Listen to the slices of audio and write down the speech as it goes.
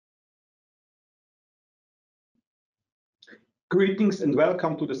Greetings and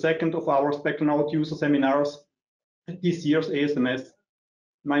welcome to the second of our Spectronaut user seminars at this year's ASMS.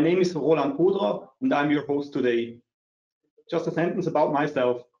 My name is Roland Bruderer and I'm your host today. Just a sentence about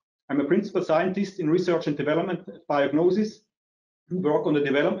myself. I'm a principal scientist in research and development at Biognosys and work on the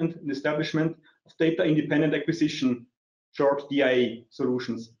development and establishment of data-independent acquisition, short DIA,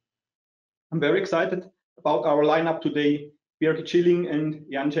 solutions. I'm very excited about our lineup today, Birgit Schilling and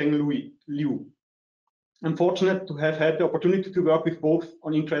Yansheng Liu. I'm fortunate to have had the opportunity to work with both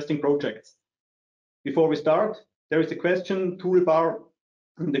on interesting projects. Before we start, there is a question toolbar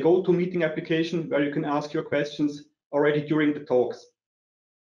in the GoToMeeting application where you can ask your questions already during the talks.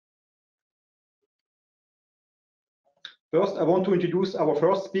 First, I want to introduce our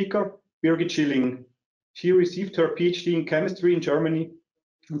first speaker, Birgit Schilling. She received her PhD in chemistry in Germany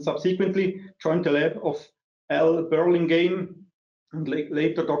and subsequently joined the lab of Al Burlingame and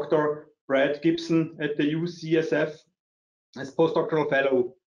later Dr. Brad Gibson at the UCSF as postdoctoral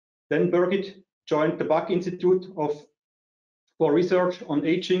fellow. Then Birgit joined the Buck Institute for Research on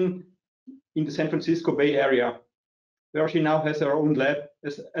Aging in the San Francisco Bay Area, where she now has her own lab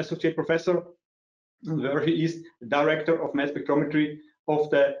as associate professor and where she is the director of mass spectrometry of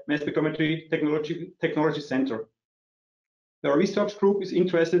the Mass Spectrometry Technology Center. The research group is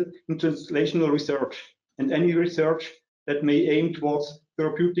interested in translational research and any research that may aim towards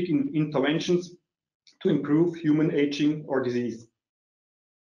therapeutic interventions to improve human aging or disease.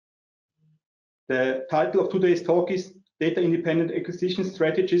 The title of today's talk is Data-Independent Acquisition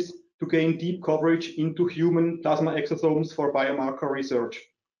Strategies to Gain Deep Coverage into Human Plasma Exosomes for Biomarker Research.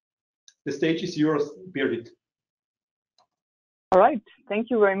 The stage is yours, Birgit. All right, thank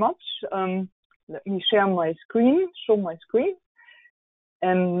you very much. Let me share my screen, show my screen,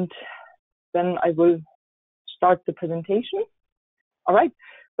 and then I will start the presentation. All right,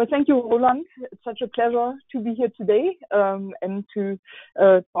 well, thank you, Roland. It's such a pleasure to be here today and to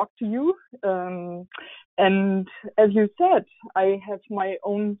talk to you. And as you said, I have my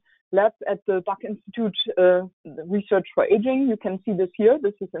own lab at the Buck Institute Research for Aging. You can see this here.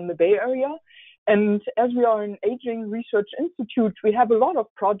 This is in the Bay Area. And as we are an aging research institute, we have a lot of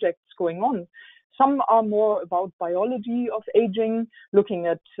projects going on. Some are more about biology of aging, looking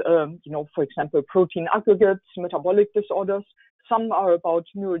at, for example, protein aggregates, metabolic disorders. Some are about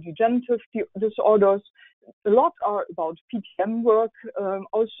neurodegenerative disorders. A lot are about PTM work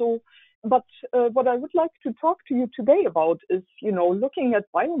also. But what I would like to talk to you today about is, looking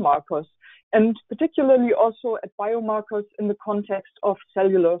at biomarkers and particularly also at biomarkers in the context of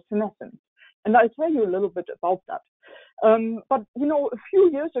cellular senescence. And I'll tell you a little bit about that. But, a few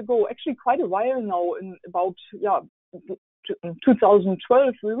years ago, actually quite a while now, in about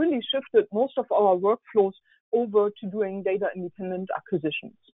 2012, we really shifted most of our workflows over to doing data-independent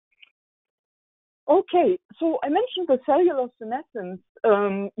acquisitions. Okay, so I mentioned the cellular senescence.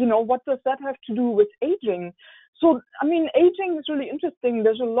 What does that have to do with aging? So, aging is really interesting.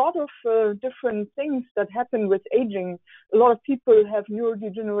 There's a lot of different things that happen with aging. A lot of people have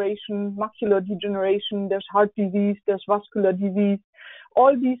neurodegeneration, macular degeneration, there's heart disease, there's vascular disease.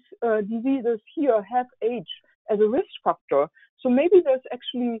 All these diseases here have age as a risk factor. So maybe there's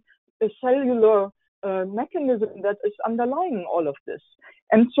actually a cellular mechanism that is underlying all of this.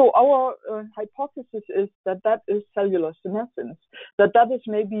 And so our hypothesis is that is cellular senescence, that is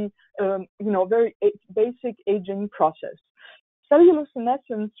maybe, very basic aging process. Cellular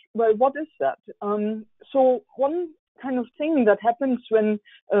senescence, well, what is that? So one kind of thing that happens when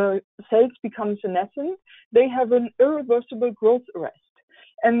cells become senescent, they have an irreversible growth arrest.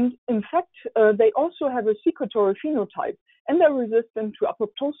 And in fact, they also have a secretory phenotype, and they're resistant to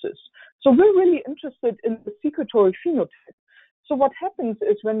apoptosis. So we're really interested in the secretory phenotype. So what happens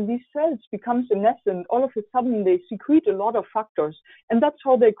is when these cells become senescent, all of a sudden they secrete a lot of factors, and that's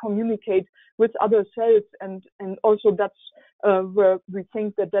how they communicate with other cells, and also that's where we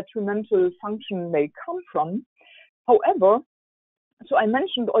think that detrimental function may come from. However, so I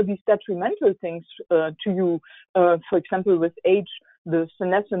mentioned all these detrimental things to you, for example, with age, the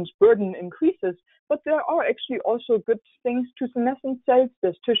senescence burden increases, but there are actually also good things to senescent cells.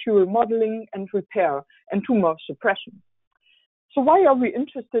 There's tissue remodeling and repair and tumor suppression. So why are we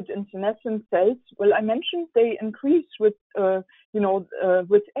interested in senescent cells? Well, I mentioned they increase with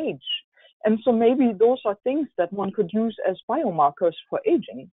age. And so maybe those are things that one could use as biomarkers for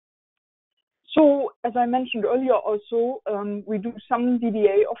aging. So as I mentioned earlier also, we do some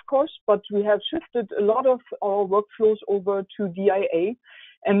DDA, of course, but we have shifted a lot of our workflows over to DIA.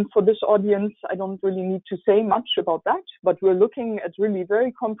 And for this audience, I don't really need to say much about that, but we're looking at really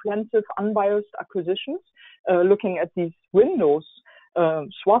very comprehensive, unbiased acquisitions, looking at these windows,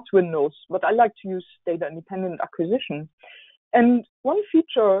 SWOT windows, but I like to use data-independent acquisition. And one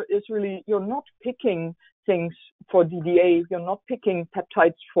feature is really you're not picking things for DDA, you're not picking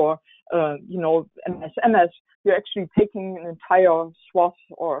peptides for, MS-MS, you're actually taking an entire swath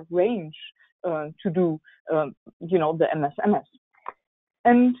or range to do, the MS-MS.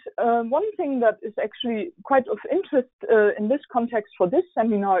 And one thing that is actually quite of interest in this context for this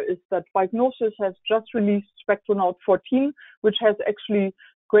seminar is that Biognosys has just released Spectronaut 14, which has actually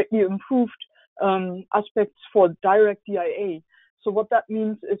greatly improved aspects for direct DIA. So what that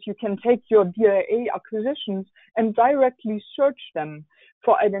means is you can take your DIA acquisitions and directly search them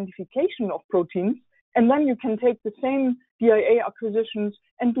for identification of proteins, and then you can take the same DIA acquisitions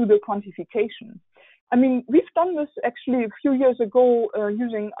and do the quantification. I mean, we've done this actually a few years ago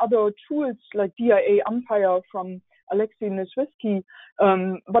using other tools like dia Umpire from Alexei Nesvitsky.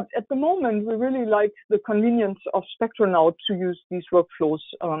 But at the moment, we really like the convenience of Spectronaut to use these workflows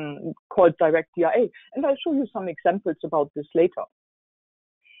called direct dia. And I'll show you some examples about this later.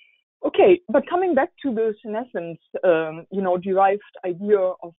 Okay, but coming back to the senescence, derived idea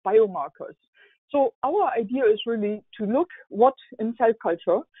of biomarkers. So our idea is really to look what in cell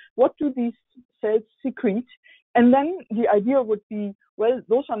culture, what do these cells secrete? And then the idea would be, well,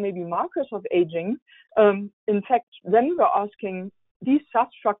 those are maybe markers of aging. In fact, then we're asking these SAS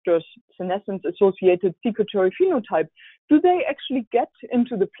factors, senescence-associated secretory phenotype, do they actually get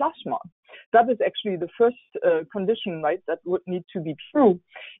into the plasma? That is actually the first condition, right, that would need to be true.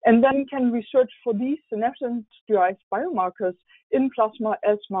 And then can we search for these senescence-derived biomarkers in plasma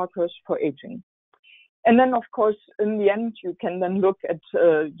as markers for aging? And then, of course, in the end, you can then look at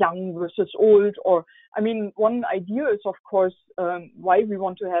young versus old, or, I mean, one idea is, of course, why we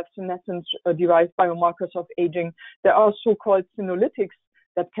want to have senescence-derived biomarkers of aging. There are so-called senolytics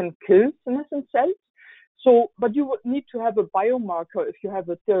that can kill senescent cells. So, but you would need to have a biomarker if you have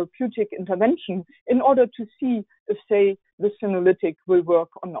a therapeutic intervention in order to see if, say, the senolytic will work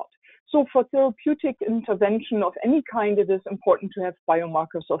or not. So for therapeutic intervention of any kind, it is important to have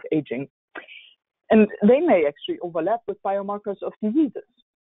biomarkers of aging. And they may actually overlap with biomarkers of diseases.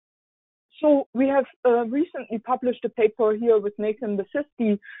 So we have recently published a paper here with Nathan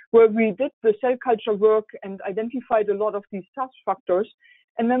Basisti, where we did the cell culture work and identified a lot of these SAS factors.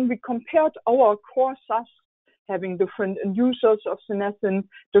 And then we compared our core SAS having different inducers of senescence,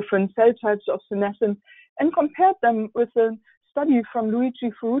 different cell types of senescence, and compared them with a study from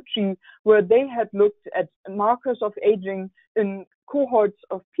Luigi Ferrucci, where they had looked at markers of aging in cohorts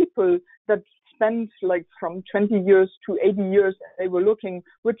of people that spent like from 20 years to 80 years. They were looking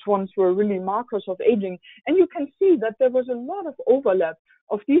which ones were really markers of aging. And you can see that there was a lot of overlap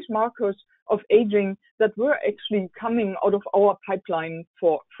of these markers of aging that were actually coming out of our pipeline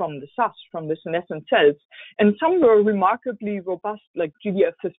from the SAS, from the senescent cells. And some were remarkably robust, like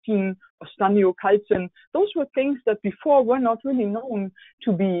GDF15 or staniocalcin. Those were things that before were not really known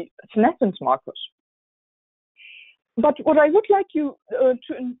to be senescence markers. But what I would like you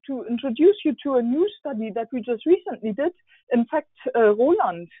to introduce you to a new study that we just recently did. In fact,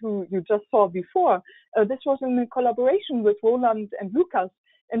 Roland, who you just saw before, this was in a collaboration with Roland and Lucas,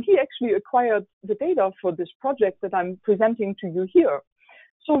 and he actually acquired the data for this project that I'm presenting to you here.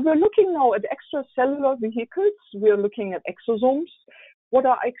 So we're looking now at extracellular vehicles. We're looking at exosomes. What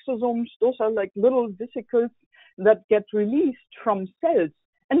are exosomes? Those are like little vesicles that get released from cells.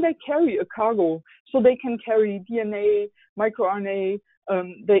 And they carry a cargo, so they can carry DNA, microRNA,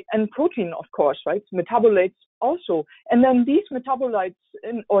 and protein, of course, right? Metabolites also. And then these metabolites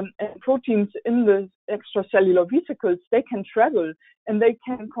and proteins in the extracellular vesicles, they can travel and they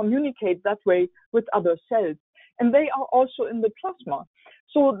can communicate that way with other cells. And they are also in the plasma.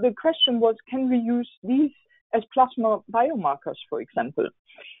 So the question was, can we use these as plasma biomarkers, for example?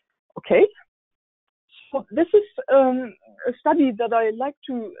 Okay. So this is a study that I like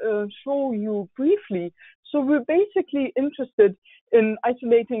to show you briefly. So we're basically interested in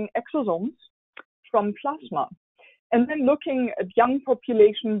isolating exosomes from plasma and then looking at young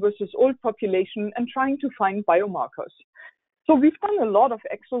population versus old population and trying to find biomarkers. So we've done a lot of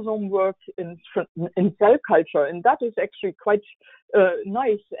exosome work in cell culture, and that is actually quite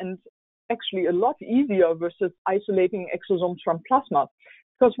nice and actually a lot easier versus isolating exosomes from plasma.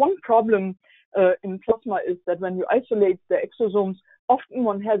 Because one problem in plasma is that when you isolate the exosomes, often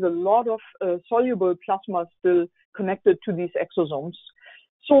one has a lot of soluble plasma still connected to these exosomes.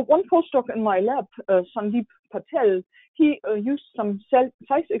 So one postdoc in my lab, Sandeep Patel, he used some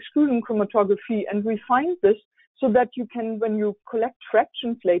size exclusion chromatography and refined this so that you can, when you collect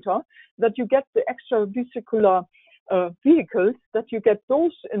fractions later, that you get the extravesicular vehicles, that you get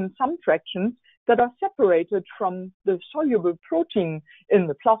those in some fractions that are separated from the soluble protein in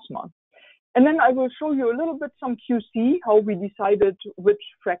the plasma. And then I will show you a little bit some QC, how we decided which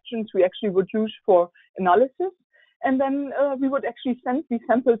fractions we actually would use for analysis. And then we would actually send these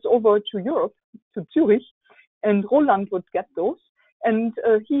samples over to Europe, to Zurich, and Roland would get those. And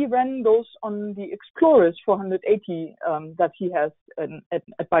he ran those on the Explorers 480 that he has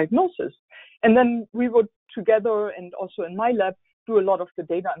at Biognosys. And then we would together, and also in my lab, do a lot of the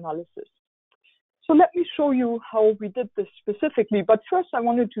data analysis. So let me show you how we did this specifically. But first, I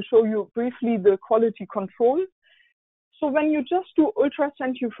wanted to show you briefly the quality control. So when you just do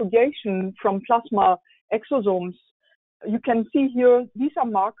ultracentrifugation from plasma exosomes, you can see here, these are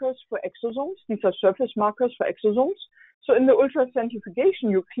markers for exosomes. These are surface markers for exosomes. So in the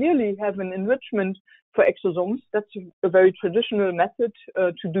ultracentrifugation, you clearly have an enrichment for exosomes. That's a very traditional method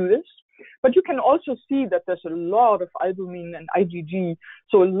to do this. But you can also see that there's a lot of albumin and IgG,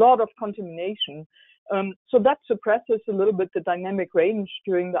 so a lot of contamination. So that suppresses a little bit the dynamic range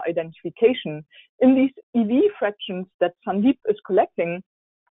during the identification. In these EV fractions that Sandeep is collecting,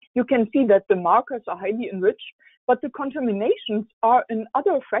 you can see that the markers are highly enriched, but the contaminations are in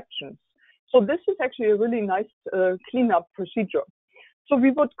other fractions. So this is actually a really nice cleanup procedure. So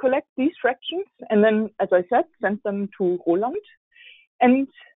we would collect these fractions and then, as I said, send them to Roland. And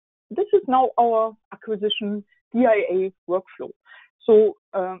this is now our acquisition DIA workflow. So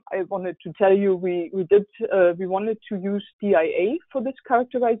I wanted to tell you we wanted to use DIA for this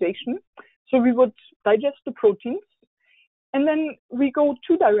characterization. So we would digest the proteins, and then we go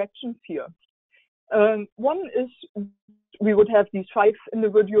two directions here. One is we would have these 5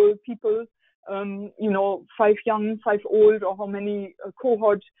 individual people, 5 young, 5 old, or how many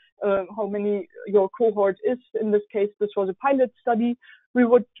how many your cohort is. In this case, this was a pilot study. We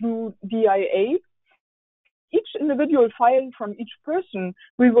would do DIA. Each individual file from each person,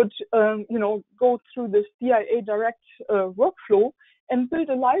 we would, go through this DIA direct workflow and build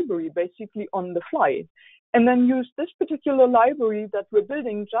a library basically on the fly. And then use this particular library that we're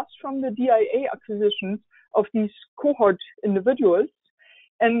building just from the DIA acquisitions of these cohort individuals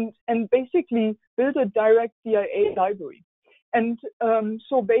and basically build a direct DIA library. And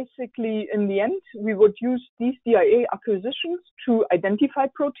so basically in the end, we would use these DIA acquisitions to identify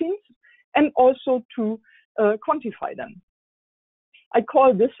proteins and also to quantify them. I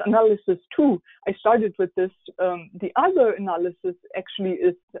call this analysis 2. I started with this. The other analysis actually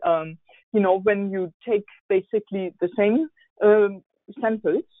is, when you take basically the same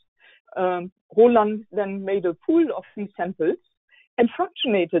samples. Roland then made a pool of these samples and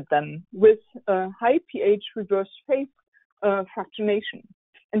fractionated them with high pH reverse phase fractionation.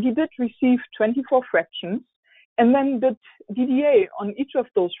 And he did receive 24 fractions and then did DDA on each of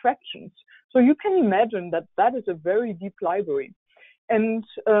those fractions. So you can imagine that that is a very deep library. And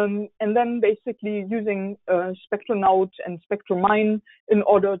then basically using Spectronaut and Spectromine in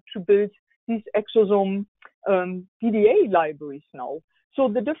order to build these exosome DDA libraries now. So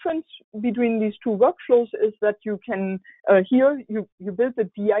the difference between these two workflows is that you can, here you build the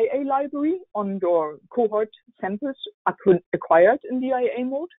DIA library on your cohort samples acquired in DIA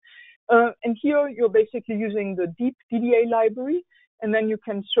mode. And here you're basically using the deep DDA library, and then you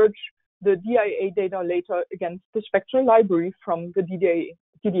can search the DIA data later against the spectral library from the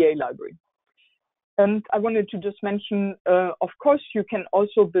DDA library. And I wanted to just mention, of course, you can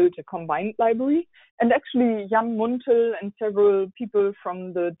also build a combined library. And actually, Jan Muntel and several people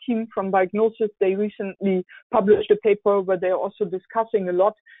from the team from Biognosys, they recently published a paper where they're also discussing a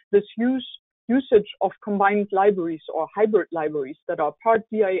lot this usage of combined libraries or hybrid libraries that are part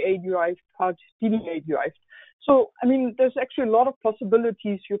DIA derived, part DDA derived. So, I mean, there's actually a lot of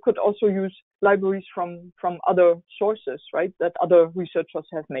possibilities. You could also use libraries from other sources, right, that other researchers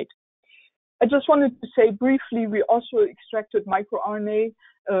have made. I just wanted to say briefly, we also extracted microRNA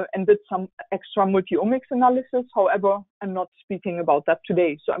and did some extra multi-omics analysis. However, I'm not speaking about that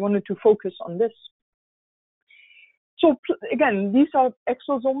today, so I wanted to focus on this. So again, these are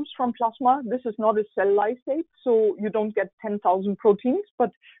exosomes from plasma. This is not a cell lysate, so you don't get 10,000 proteins,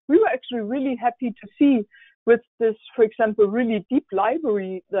 but we were actually really happy to see with this, for example, really deep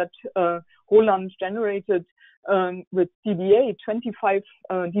library that Roland generated with DDA, 25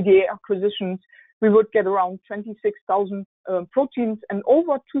 DDA acquisitions, we would get around 26,000 proteins and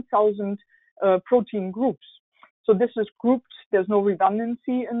over 2,000 protein groups. So this is grouped, there's no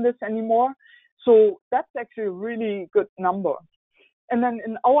redundancy in this anymore. So that's actually a really good number. And then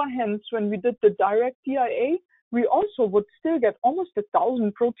in our hands, when we did the direct DIA, we also would still get almost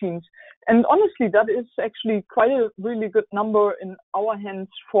 1,000 proteins. And honestly, that is actually quite a really good number in our hands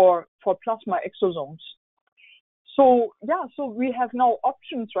for plasma exosomes. So yeah, so we have now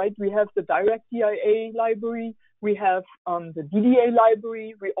options, right? We have the direct DIA library, we have the DDA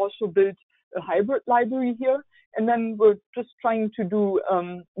library, we also built a hybrid library here. And then we're just trying to do,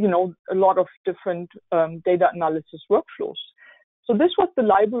 you know, a lot of different data analysis workflows. So this was the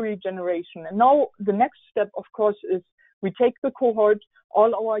library generation. And now the next step, of course, is we take the cohort,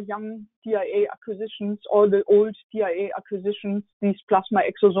 all our young DIA acquisitions, all the old DIA acquisitions, these plasma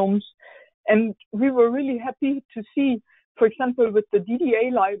exosomes. And we were really happy to see, for example, with the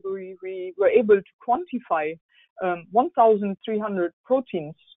DDA library, we were able to quantify 1,300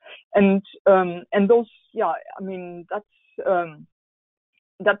 proteins. And those, yeah, I mean, that's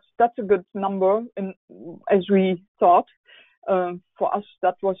a good number, and as we thought. For us,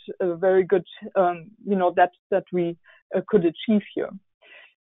 that was a very good, you know, that we could achieve here.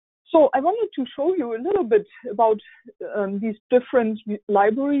 So I wanted to show you a little bit about these different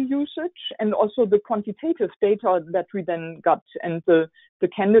library usage and also the quantitative data that we then got and the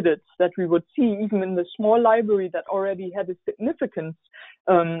candidates that we would see even in the small library that already had a significance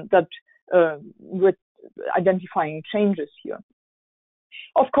with identifying changes here.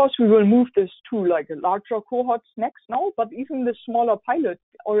 Of course, we will move this to like a larger cohorts next now, but even the smaller pilot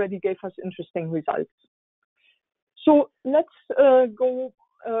already gave us interesting results. So let's go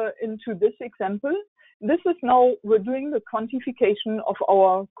into this example. This is now, we're doing the quantification of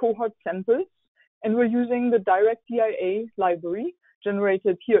our cohort samples, and we're using the direct DIA library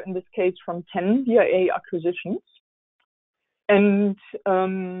generated here in this case from 10 DIA acquisitions. And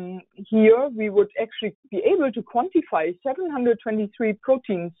here we would actually be able to quantify 723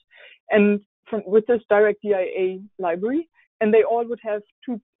 proteins and with this direct DIA library, and they all would have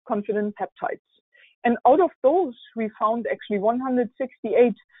 2 confident peptides. And out of those, we found actually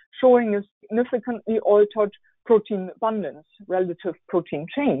 168 showing a significantly altered protein abundance, relative protein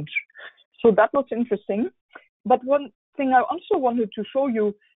change. So that was interesting. But one thing I also wanted to show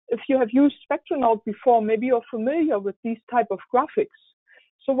you, if you have used Spectronaut before, maybe you're familiar with these type of graphics.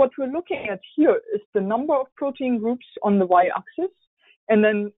 So what we're looking at here is the number of protein groups on the y-axis, and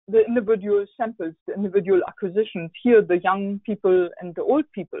then the individual samples, the individual acquisitions, here the young people and the old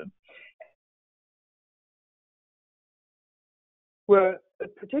people, where a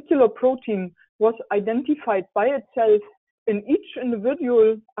particular protein was identified by itself in each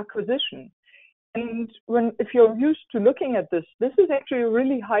individual acquisition. And if you're used to looking at this, this is actually a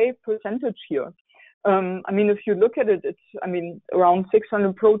really high percentage here. I mean, if you look at it, it's, I mean, around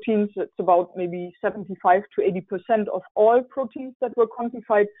 600 proteins. It's about maybe 75 to 80% of all proteins that were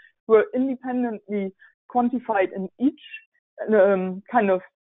quantified were independently quantified in each kind of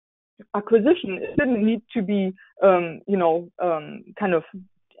acquisition. It didn't need to be, you know, kind of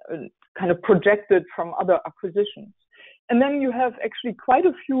projected from other acquisitions. And then you have actually quite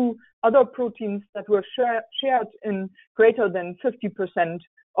a few other proteins that were shared in greater than 50%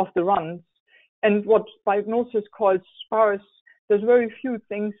 of the runs. And what Biognosys calls sparse, there's very few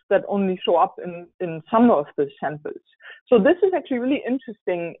things that only show up in some of the samples. So this is actually really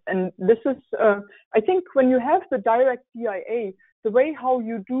interesting. And this is, I think when you have the direct DIA, the way how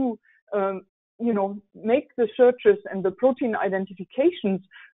you do, you know, make the searches and the protein identifications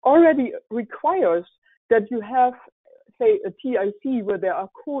already requires that you have, say, a TIC where there are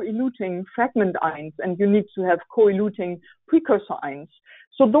co-eluting fragment ions, and you need to have co-eluting precursor ions.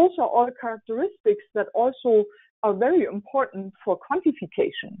 So those are all characteristics that also are very important for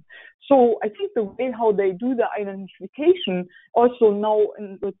quantification. So I think the way how they do the identification, also now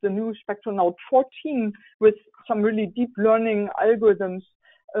with the new Spectronaut 14, with some really deep learning algorithms,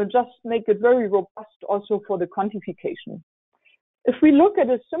 just make it very robust also for the quantification. If we look at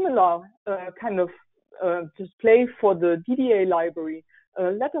a similar kind of display for the DDA library,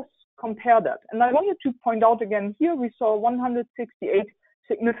 let us compare that. And I wanted to point out again, here we saw 168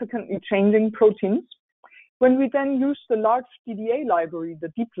 significantly changing proteins. When we then used the large DDA library,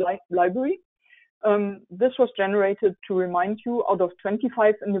 the deep library, this was generated, to remind you, out of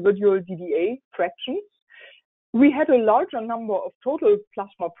 25 individual DDA fractions. We had a larger number of total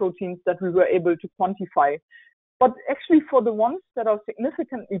plasma proteins that we were able to quantify. But actually, for the ones that are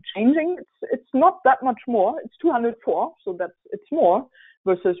significantly changing, it's not that much more. It's 204, so it's more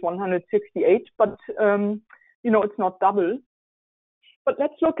versus 168. But you know, it's not double. But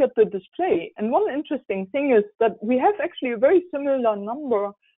let's look at the display. And one interesting thing is that we have actually a very similar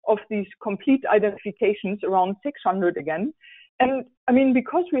number of these complete identifications, around 600 again. And I mean,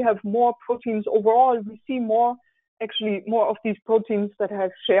 because we have more proteins overall, we see more of these proteins that have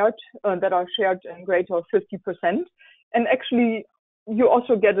shared, that are shared in greater 50%. And actually, you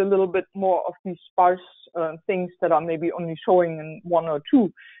also get a little bit more of these sparse things that are maybe only showing in 1 or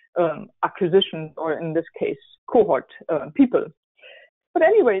 2 acquisitions, or in this case, cohort people. But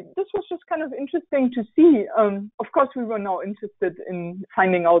anyway, this was just kind of interesting to see. Of course, we were now interested in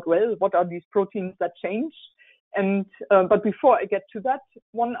finding out, well, what are these proteins that change? And but before I get to that,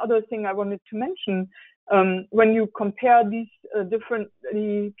 one other thing I wanted to mention, when you compare these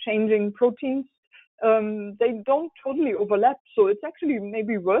differently changing proteins, they don't totally overlap. So it's actually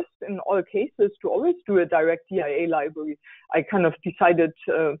maybe worth in all cases to always do a direct dia library. I kind of decided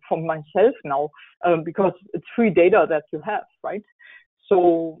for myself now, because it's free data that you have, right?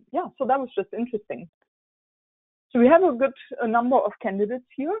 So yeah, so that was just interesting. So we have a good number of candidates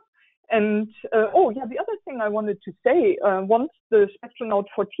here. And oh yeah, the other thing I wanted to say, once the Spectronaut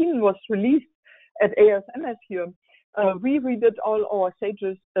 14 was released at ASMS here, we redid all our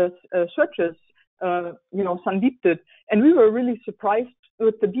searches, Sandeep did, and we were really surprised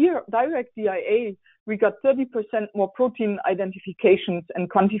with the direct dia. We got 30% more protein identifications and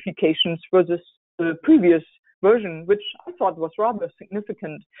quantifications versus the previous version, which I thought was rather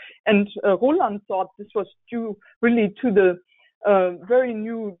significant. And Roland thought this was due really to the very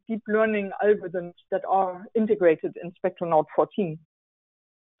new deep learning algorithms that are integrated in Spectronaut 14.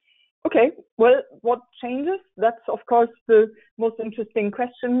 Okay, well, what changes? That's, of course, the most interesting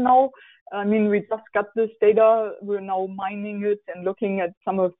question now. I mean, we just got this data. We're now mining it and looking at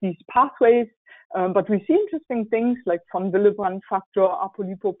some of these pathways. But we see interesting things like von Willebrand factor,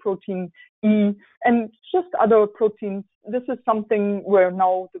 apolipoprotein E, and just other proteins. This is something where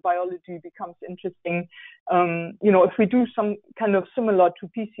now the biology becomes interesting. If we do some kind of similar to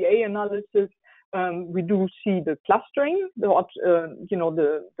PCA analysis, we do see the clustering, the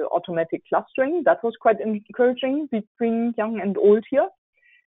automatic clustering. That was quite encouraging between young and old here.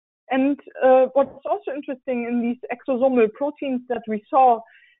 And what's also interesting in these exosomal proteins that we saw,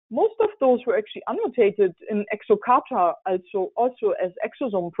 most of those were actually annotated in exocarta, also as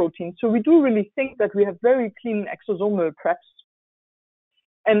exosome proteins. So we do really think that we have very clean exosomal preps.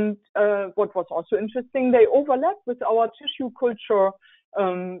 And what was also interesting, they overlap with our tissue culture,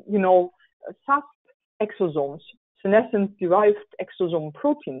 SASP exosomes, senescence-derived exosome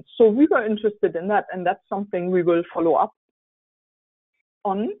proteins. So we were interested in that, and that's something we will follow up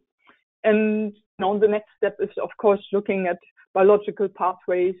on. And the next step is, of course, looking at biological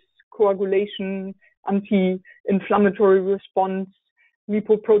pathways, coagulation, anti-inflammatory response,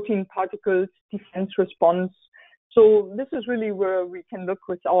 lipoprotein particles, defense response. So this is really where we can look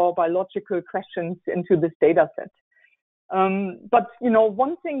with our biological questions into this data set. But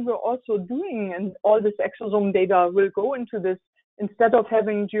one thing we're also doing, and all this exosome data will go into this, instead of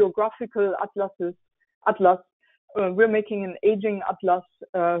having geographical atlas, we're making an aging atlas.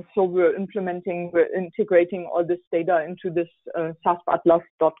 So we're integrating all this data into this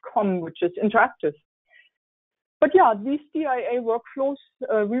sasbatlas.com, which is interactive. But yeah, these dia workflows,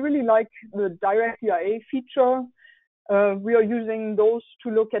 we really like the direct dia feature. We are using those to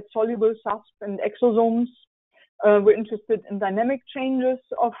look at soluble SASP and exosomes. We're interested in dynamic changes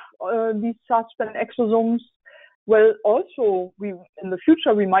of these SASP and exosomes. Well, also, in the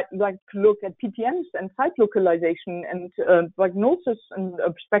future, we might like to look at PTMs and site localization, and Biognosys and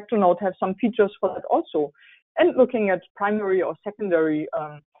Spectronaut have some features for that also, and looking at primary or secondary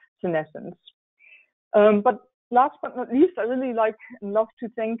senescence. But last but not least, I really love to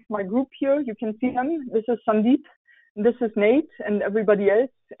thank my group here. You can see them. This is Sandeep, this is Nate, and everybody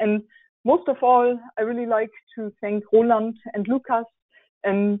else. And most of all, I really like to thank Roland and Lucas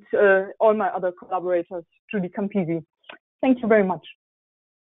and all my other collaborators, Judy Campisi. Thank you very much.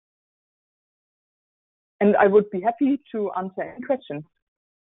 And I would be happy to answer any questions.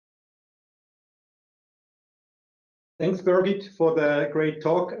 Thanks, Birgit, for the great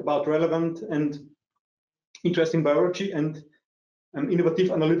talk about relevant and interesting biology and innovative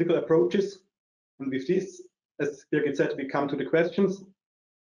analytical approaches. And with this, as Birgit said, we come to the questions.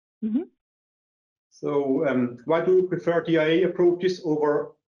 Mm-hmm. So why do you prefer dia approaches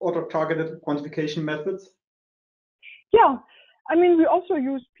over other targeted quantification methods? Yeah, I mean, we also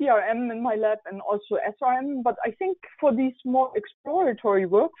use PRM in my lab and also SRM, but I think for these more exploratory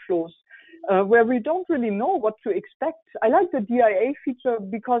workflows where we don't really know what to expect, I like the dia feature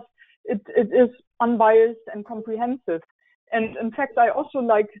because it is unbiased and comprehensive. And in fact, I also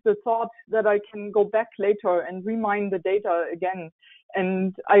like the thought that I can go back later and remine the data again.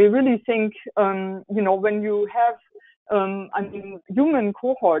 And I really think, when you have, human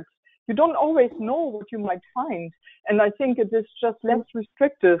cohorts, you don't always know what you might find. And I think it is just less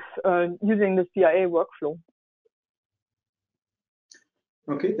restrictive using this dia workflow.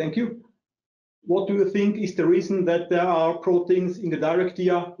 Okay, thank you. What do you think is the reason that there are proteins in the direct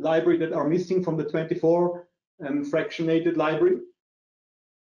dia library that are missing from the 24 fractionated library?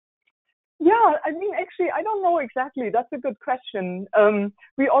 Yeah, I mean, actually, I don't know exactly. That's a good question.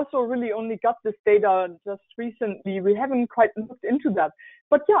 We also really only got this data just recently. We haven't quite looked into that.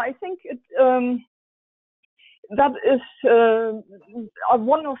 But yeah, I think that is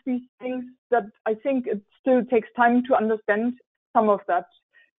one of these things that I think it still takes time to understand some of that.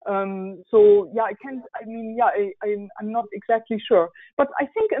 So yeah, I'm not exactly sure. But I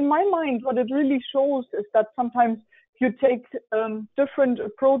think in my mind, what it really shows is that sometimes if you take different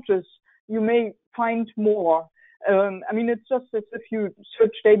approaches, you may find more. I mean, it's just as if you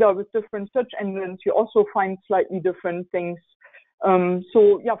search data with different search engines, you also find slightly different things.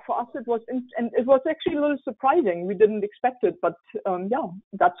 So yeah, for us it was, and it was actually a little surprising. We didn't expect it, but yeah,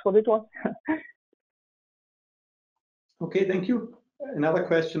 that's what it was. Okay, thank you. Another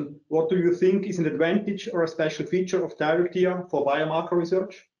question: what do you think is an advantage or a special feature of direct dia for biomarker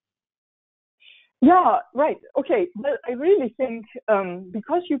research? Yeah, right. Okay. Well, I really think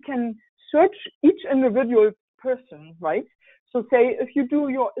because you can search each individual person, right? So say if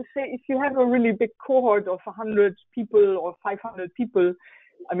you have a really big cohort of 100 people or 500 people,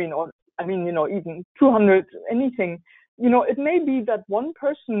 even 200, anything, it may be that one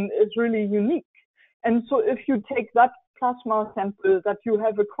person is really unique. And so if you take that plasma sample that you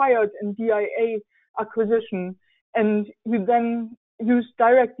have acquired in DIA acquisition and you then use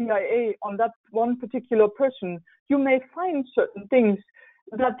direct DIA on that one particular person, you may find certain things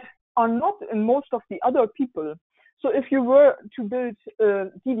that are not in most of the other people. So if you were to build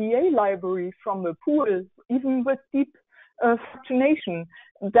a DDA library from a pool, even with deep fractionation,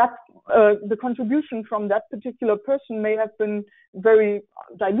 that the contribution from that particular person may have been very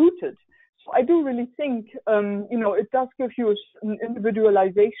diluted. So I do really think, it does give you an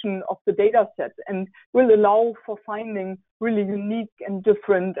individualization of the data set and will allow for finding really unique and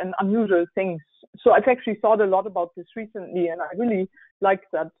different and unusual things. So I've actually thought a lot about this recently, and I really like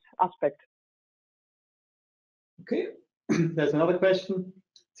that aspect. Okay, there's another question.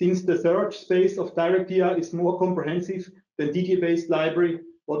 Since the search space of direct dia is more comprehensive than DDA-based library,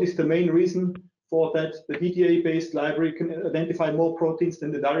 what is the main reason for that the DDA-based library can identify more proteins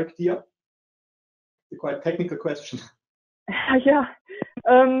than the direct dia? It's a quite technical question. Yeah,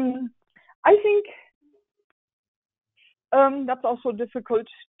 I think that's also difficult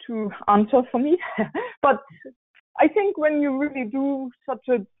to answer for me. But I think when you really do such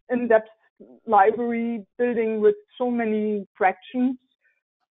an in-depth library building with so many fractions,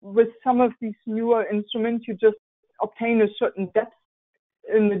 with some of these newer instruments, you just obtain a certain depth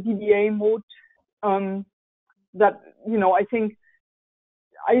in the DDA mode. That I think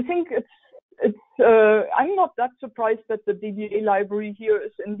it's I'm not that surprised that the DDA library here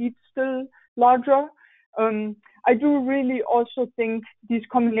is indeed still larger. I do really also think these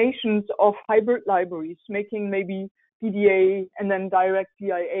combinations of hybrid libraries, making maybe DDA and then direct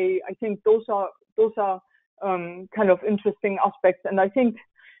DIA, I think those are kind of interesting aspects. And I think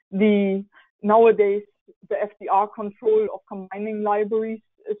nowadays the FDR control of combining libraries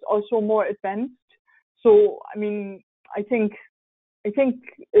is also more advanced. So I mean, I think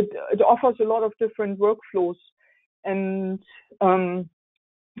it offers a lot of different workflows, and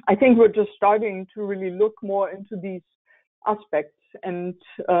I think we're just starting to really look more into these aspects. And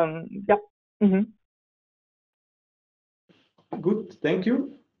yeah. Mm-hmm. Good, thank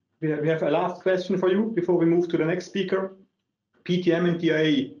you. We have a last question for you before we move to the next speaker. PTM and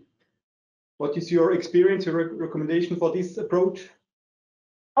DIA. What is your experience, your recommendation for this approach?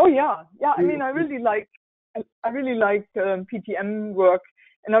 Oh yeah. I mean, I really like PTM work,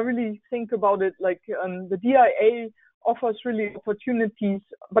 and I really think about it like the DIA offers really opportunities,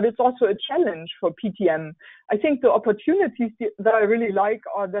 but it's also a challenge for PTM. I think the opportunities that I really like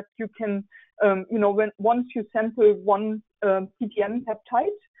are that you can, once you sample one PTM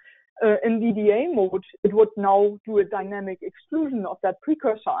peptide in DDA mode, it would now do a dynamic exclusion of that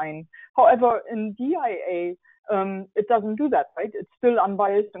precursor ion. However, in DIA, it doesn't do that, right? It's still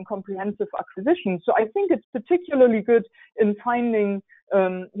unbiased and comprehensive acquisition. So I think it's particularly good in finding,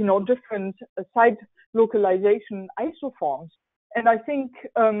 different site localization isoforms. And I think,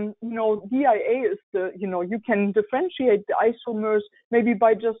 DIA is you can differentiate the isomers maybe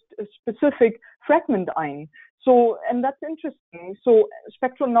by just a specific fragment ion. So, and that's interesting. So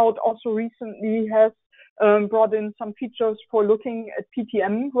Spectronaut also recently has brought in some features for looking at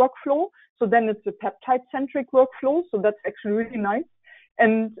PTM workflow. So then it's a peptide-centric workflow. So that's actually really nice.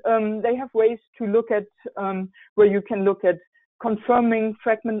 And they have ways to look at where you can look at confirming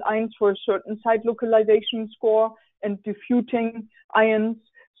fragment ions for a certain site localization score and diffusing ions.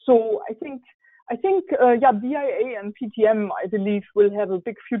 So I think I think, yeah, DIA and PTM, I believe, will have a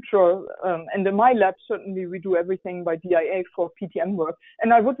big future. And in my lab, certainly we do everything by DIA for PTM work.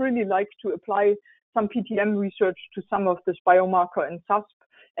 And I would really like to apply some PTM research to some of this biomarker and SASP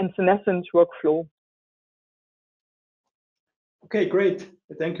and senescence workflow. Okay, great.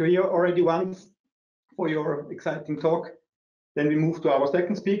 Thank you here already once for your exciting talk. Then we move to our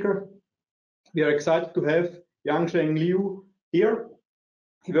second speaker. We are excited to have Yansheng Liu here.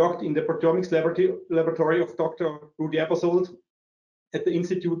 He worked in the proteomics laboratory of Dr. Bruderer at the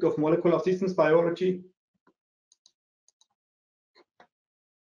Institute of Molecular Systems Biology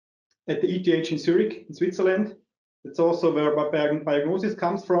at the ETH in Zurich, in Switzerland. That's also where Biognosys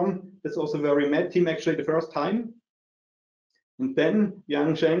comes from. That's also where we met him actually the first time. And then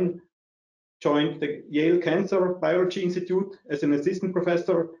Yansheng joined the Yale Cancer Biology Institute as an assistant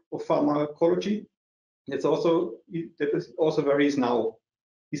professor of pharmacology. That is also where he is now.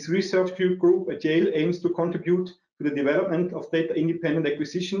 His research group at Yale aims to contribute to the development of data-independent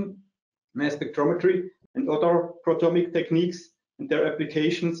acquisition, mass spectrometry, and other proteomic techniques and their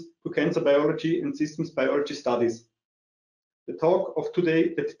applications to cancer biology and systems biology studies. The title of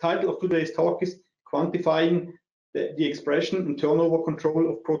today's talk is Quantifying the Expression and Turnover Control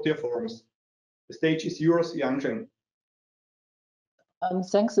of Proteoforms. The stage is yours, Yansheng.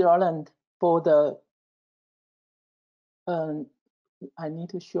 Thanks, Roland, for the. I need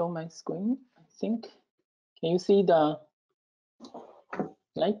to show my screen, I think. Can you see the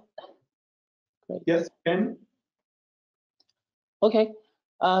light? Great. Yes, can. Okay.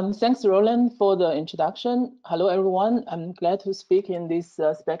 Thanks, Roland, for the introduction. Hello, everyone. I'm glad to speak in this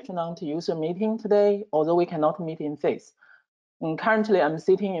Spectronaut user meeting today, although we cannot meet in face. Currently, I'm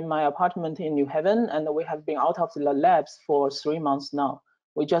sitting in my apartment in New Haven, and we have been out of the labs for 3 months now.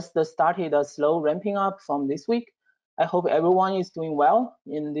 We just started a slow ramping up from this week. I hope everyone is doing well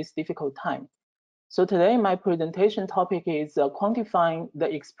in this difficult time. So today, my presentation topic is quantifying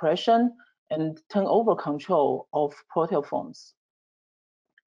the expression and turnover control of proteoforms.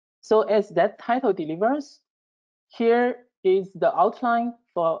 So as that title delivers, here is the outline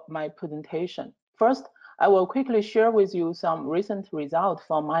for my presentation. First, I will quickly share with you some recent results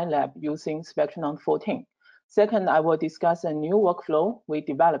from my lab using Spectronaut 14. Second, I will discuss a new workflow we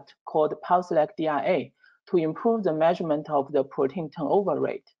developed called PASEF dia to improve the measurement of the protein turnover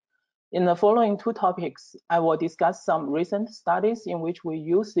rate. In the following 2 topics, I will discuss some recent studies in which we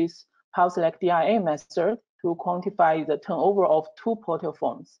use this PASEF dia method to quantify the turnover of 2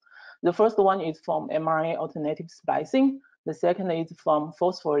 proteoforms. The first one is from mRNA alternative splicing. The second is from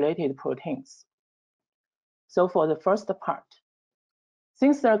phosphorylated proteins. So for the first part,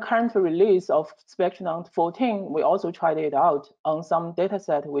 since the current release of Spectronaut 14, we also tried it out on some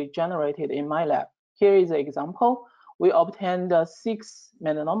dataset we generated in my lab. Here is an example. We obtained 6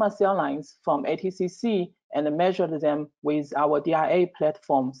 melanoma cell lines from ATCC and measured them with our dia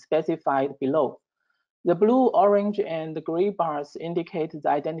platform specified below. The blue, orange, and the gray bars indicate the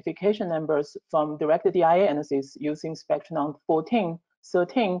identification numbers from direct dia analysis using Spectronaut 14,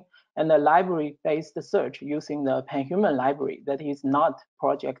 13, and the library-based search using the panhuman library that is not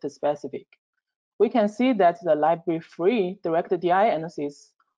project-specific. We can see that the library-free direct dia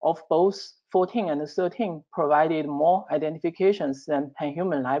analysis of both 14 and 13 provided more identifications than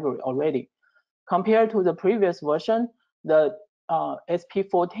panhuman library already. Compared to the previous version, the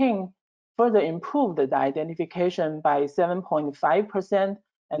SP14 further improved the identification by 7.5%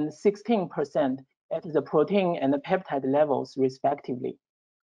 and 16% at the protein and the peptide levels, respectively.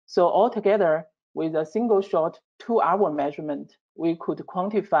 So altogether, with a single shot 2-hour measurement, we could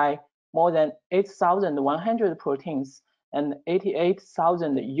quantify more than 8,100 proteins and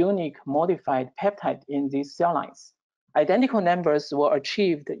 88,000 unique modified peptides in these cell lines. Identical numbers were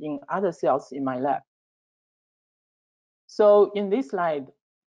achieved in other cells in my lab. So in this slide,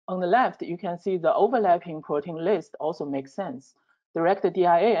 on the left, you can see the overlapping protein list also makes sense. Direct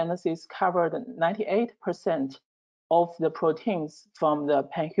dia analysis covered 98% of the proteins from the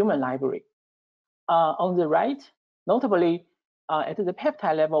panhuman library. On the right, notably, at the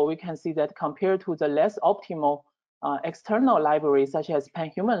peptide level, we can see that compared to the less optimal external library, such as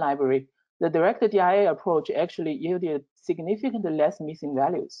panhuman library, the direct dia approach actually yielded significantly less missing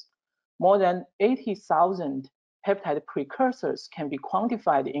values. More than 80,000 peptide precursors can be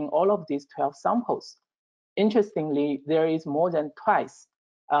quantified in all of these 12 samples. Interestingly, there is more than twice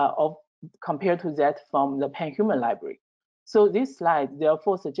compared to that from the panhuman library. So this slide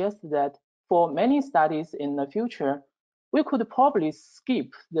therefore suggests that for many studies in the future, we could probably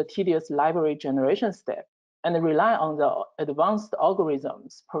skip the tedious library generation step and rely on the advanced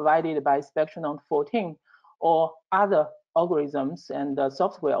algorithms provided by Spectronaut 14 or other algorithms and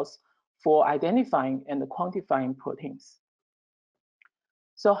softwares for identifying and quantifying proteins.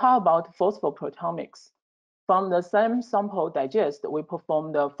 So how about phosphoproteomics? From the same sample digest, we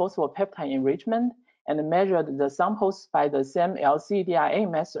performed the phosphopeptide enrichment and measured the samples by the same LC-DIA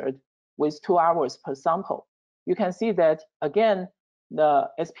method with 2 hours per sample. You can see that, again, the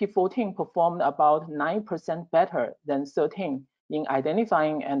SP14 performed about 9% better than 13 in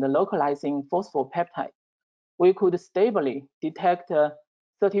identifying and localizing phosphopeptide. We could stably detect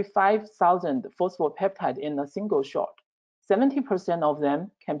 35,000 phosphopeptide in a single shot. 70% of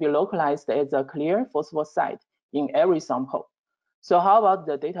them can be localized as a clear phosphosite in every sample. So how about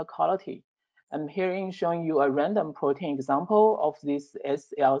the data quality? I'm here showing you a random protein example of this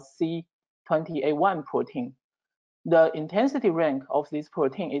SLC28-1 protein. The intensity rank of this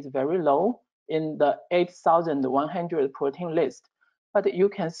protein is very low in the 8,100 protein list, but you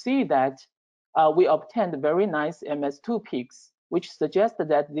can see that we obtained very nice MS2 peaks, which suggest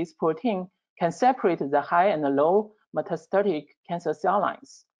that this protein can separate the high and the low metastatic cancer cell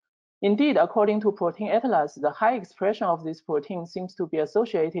lines. Indeed, according to Protein Atlas, the high expression of this protein seems to be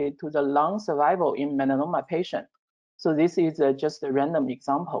associated to the long survival in melanoma patients. So this is just a random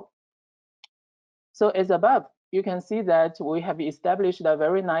example. So as above, you can see that we have established a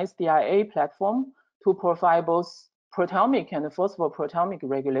very nice DIA platform to provide both proteomic and phosphoproteomic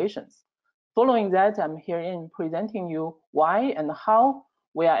regulations. Following that, I'm here presenting you why and how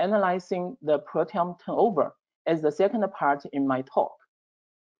we are analyzing the proteome turnover as the second part in my talk.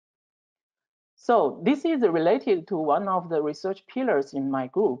 So this is related to one of the research pillars in my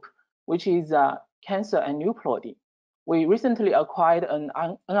group, which is cancer aneuploidy. We recently acquired an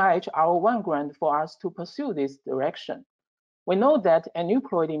NIH R01 grant for us to pursue this direction. We know that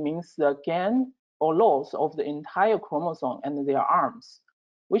aneuploidy means the gain or loss of the entire chromosome and their arms,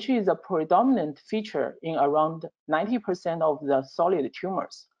 which is a predominant feature in around 90% of the solid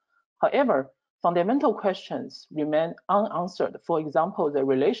tumors. However, fundamental questions remain unanswered. For example, the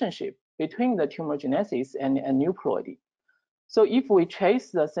relationship between the tumor genesis and aneuploidy. So if we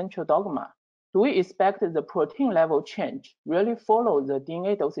trace the central dogma, do we expect the protein level change really follow the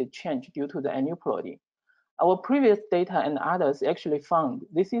DNA dosage change due to the aneuploidy? Our previous data and others actually found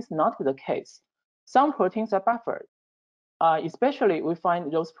this is not the case. Some proteins are buffered. Especially, we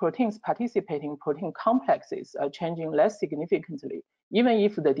find those proteins participating protein complexes are changing less significantly, even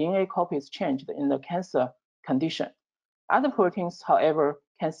if the DNA copy is changed in the cancer condition. Other proteins, however,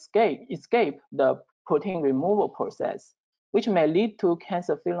 can escape the protein removal process, which may lead to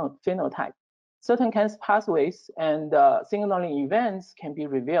cancer phenotype. Certain cancer pathways and signaling events can be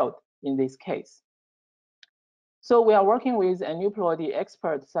revealed in this case. So we are working with aneuploidy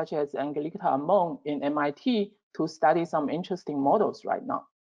experts such as Angelika Amon in MIT to study some interesting models right now.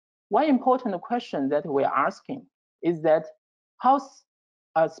 One important question that we're asking is that how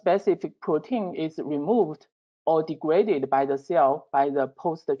a specific protein is removed or degraded by the cell by the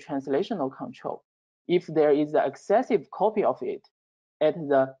post-translational control if there is an excessive copy of it at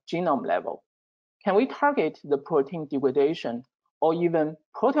the genome level. Can we target the protein degradation or even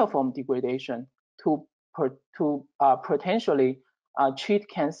proteoform degradation to potentially treat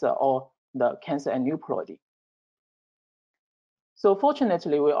cancer or the cancer aneuploidy? So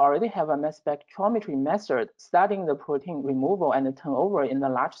fortunately, we already have a mass spectrometry method studying the protein removal and turnover in a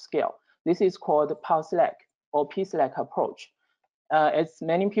large scale. This is called PASEF or PSLAC approach. As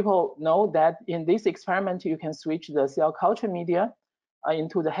many people know that in this experiment, you can switch the cell culture media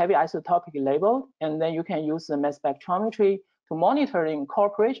into the heavy isotopic label, and then you can use the mass spectrometry to monitor the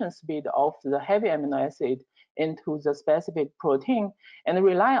incorporation speed of the heavy amino acid into the specific protein and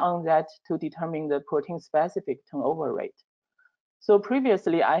rely on that to determine the protein specific turnover rate. So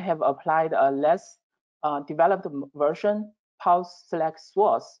previously, I have applied a less developed version, PASEF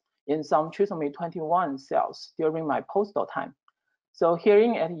SWAS, in some trisomy 21 cells during my postdoc time. So here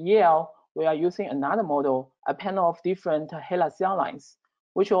at Yale, we are using another model, a panel of different HeLa cell lines,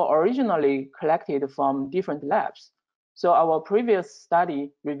 which were originally collected from different labs. So our previous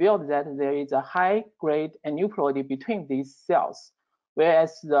study revealed that there is a high-grade aneuploidy between these cells,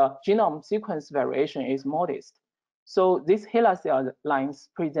 whereas the genome sequence variation is modest. So these HeLa cell lines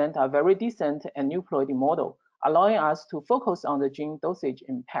present a very decent aneuploidy model, allowing us to focus on the gene dosage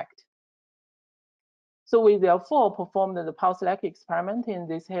impact. So we therefore performed the PASEF experiment in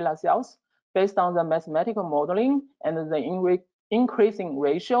these HeLa cells based on the mathematical modeling and the increasing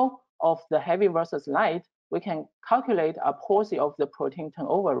ratio of the heavy versus light. We can calculate a portion of the protein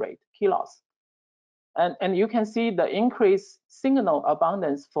turnover rate, kilos. And you can see the increased signal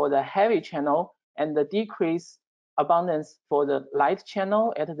abundance for the heavy channel and the decreased abundance for the light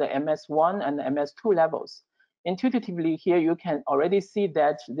channel at the MS1 and MS2 levels. Intuitively, here you can already see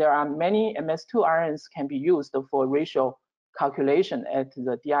that there are many MS2 RNAs can be used for ratio calculation at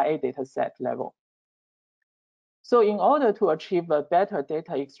the DIA dataset level. So in order to achieve a better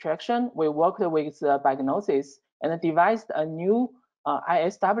data extraction, we worked with Biognosys and devised a new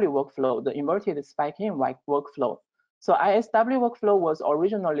ISW workflow, the inverted spike-in workflow. So ISW workflow was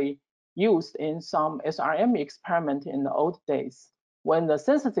originally used in some SRM experiment in the old days, when the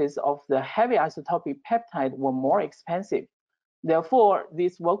synthesis of the heavy isotopic peptide were more expensive. Therefore,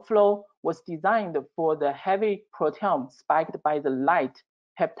 this workflow was designed for the heavy proteome spiked by the light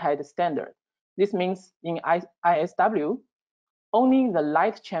peptide standard. This means in ISW, only the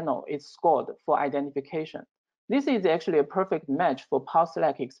light channel is scored for identification. This is actually a perfect match for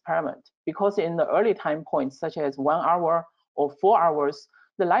pulse-like experiment because in the early time points, such as 1 hour or 4 hours,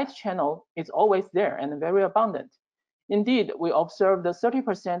 the light channel is always there and very abundant. Indeed, we observed a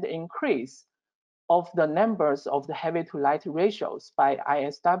 30% increase of the numbers of the heavy to light ratios by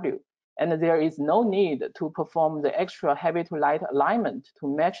ISW, and there is no need to perform the extra heavy to light alignment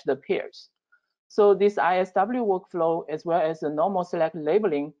to match the pairs. So this ISW workflow, as well as the normal select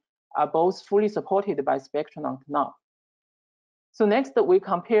labeling, are both fully supported by Spectronaut now. So next, we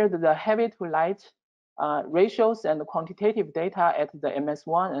compared the heavy to light ratios and quantitative data at the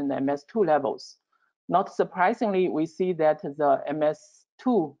MS1 and the MS2 levels. Not surprisingly, we see that the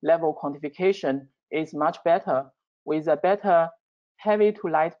MS2 level quantification is much better with a better heavy to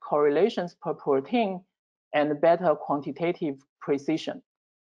light correlations per protein and better quantitative precision.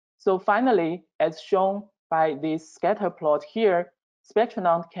 So finally, as shown by this scatter plot here,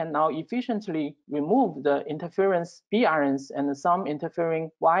 Spectronaut can now efficiently remove the interference B RNAs and some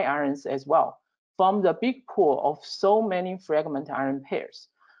interfering Y RNAs as well from the big pool of so many fragment RNA pairs.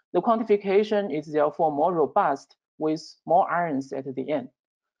 The quantification is therefore more robust with more RNAs at the end.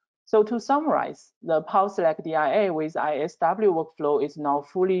 So to summarize, the pulse-like DIA with ISW workflow is now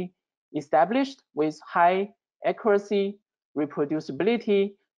fully established with high accuracy,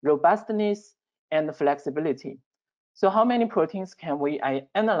 reproducibility, robustness, and flexibility. So how many proteins can we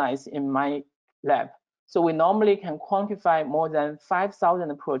analyze in my lab? So we normally can quantify more than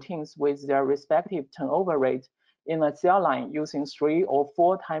 5,000 proteins with their respective turnover rate in a cell line using 3 or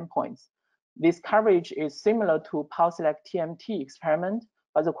 4 time points. This coverage is similar to pulse-like TMT experiment,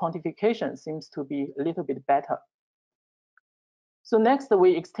 but the quantification seems to be a little bit better. So next,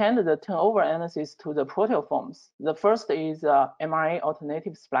 we extend the turnover analysis to the proteoforms. The first is mRNA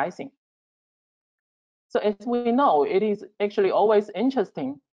alternative splicing. So as we know, it is actually always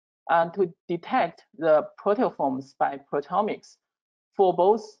interesting to detect the proteoforms by proteomics for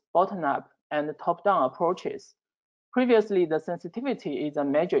both bottom-up and top-down approaches. Previously, the sensitivity is a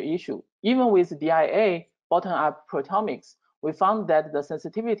major issue. Even with DIA bottom-up proteomics, we found that the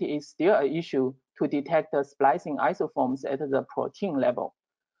sensitivity is still an issue to detect the splicing isoforms at the protein level.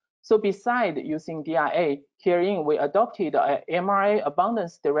 So besides using DIA, herein we adopted an mRNA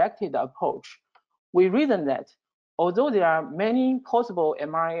abundance-directed approach. We reasoned that although there are many possible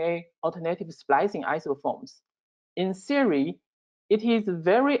mRNA alternative splicing isoforms, in theory, it is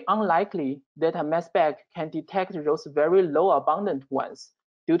very unlikely that a mass spec can detect those very low abundant ones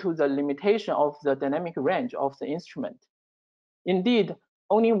due to the limitation of the dynamic range of the instrument. Indeed,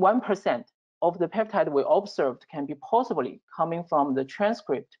 only 1% of the peptide we observed can be possibly coming from the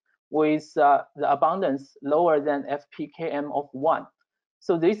transcript with the abundance lower than FPKM of 1.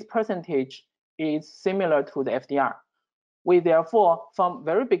 So this percentage is similar to the FDR. We therefore, from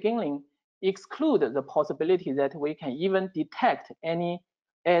very beginning, exclude the possibility that we can even detect any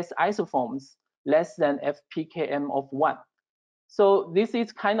AS isoforms less than FPKM of 1. So this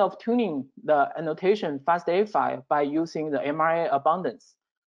is kind of tuning the annotation FastA file by using the mRNA abundance.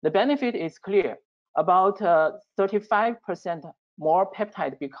 The benefit is clear. About 35% more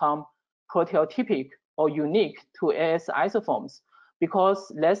peptide become proteotypic or unique to AS isoforms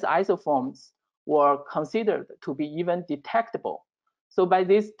because less isoforms were considered to be even detectable. So by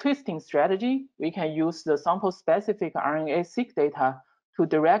this twisting strategy, we can use the sample-specific RNA-seq data to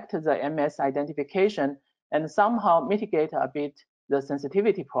direct the MS identification and somehow mitigate a bit the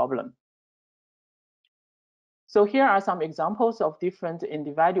sensitivity problem. So here are some examples of different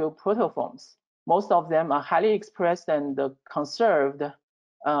individual proteoforms. Most of them are highly expressed and conserved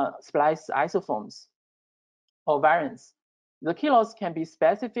splice isoforms or variants. The kilos can be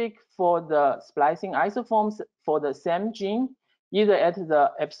specific for the splicing isoforms for the same gene, either at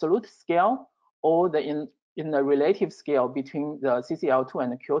the absolute scale or in the relative scale between the CCL2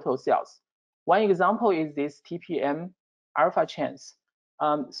 and the Kyoto cells. One example is this TPM alpha chains.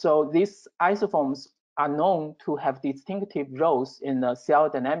 So these isoforms are known to have distinctive roles in the cell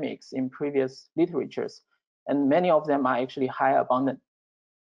dynamics in previous literatures. and many of them are actually high abundant.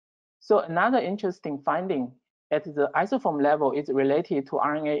 So another interesting finding at the isoform level is related to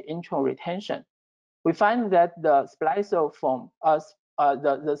RNA intron retention. We find that the spliceosome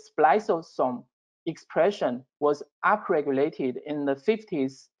expression was upregulated in the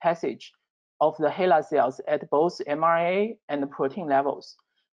 50th passage of the HeLa cells at both mRNA and protein levels.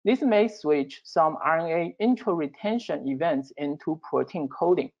 This may switch some RNA intron retention events into protein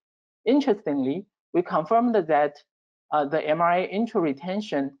coding. Interestingly, we confirmed that the mRNA intron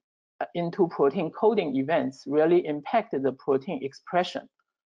retention into protein coding events really impacted the protein expression,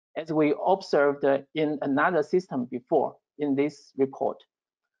 as we observed in another system before in this report.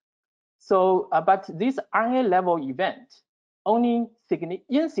 So, but this RNA level event only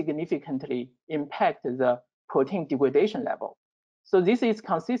insignificantly impact the protein degradation level. So this is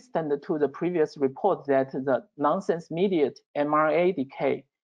consistent to the previous report that the nonsense mediate mRNA decay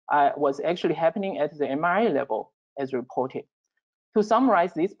was actually happening at the mRNA level as reported. To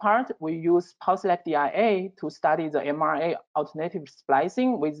summarize this part, we use PASEF dia to study the mRNA alternative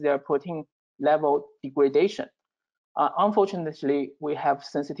splicing with their protein level degradation. Unfortunately, we have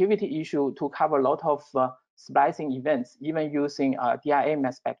sensitivity issue to cover a lot of splicing events, even using dia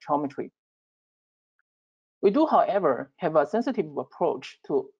mass spectrometry. We do, however, have a sensitive approach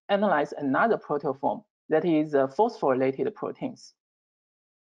to analyze another proteoform, that is phosphorylated proteins.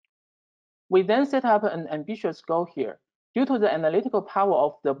 We then set up an ambitious goal here. Due to the analytical power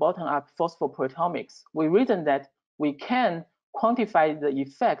of the bottom-up phosphoproteomics, we reasoned that we can quantify the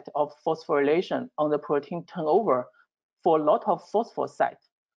effect of phosphorylation on the protein turnover for a lot of phosphosites.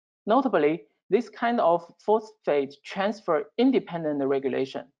 Notably, this kind of phosphate transfer independent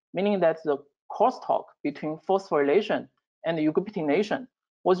regulation, meaning that the crosstalk between phosphorylation and ubiquitination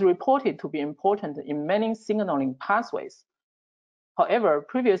was reported to be important in many signaling pathways. However,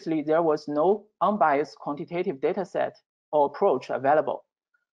 previously there was no unbiased quantitative dataset or approach available.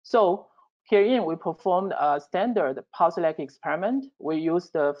 So herein we performed a standard PASEF experiment. We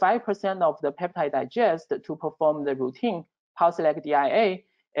used 5% of the peptide digest to perform the routine PASEF dia,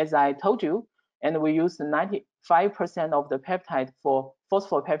 as I told you, and we used 95% of the peptide for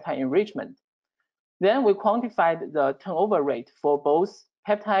phosphopeptide enrichment. Then we quantified the turnover rate for both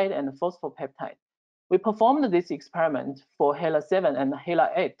peptide and phosphopeptide. We performed this experiment for HeLa 7 and HeLa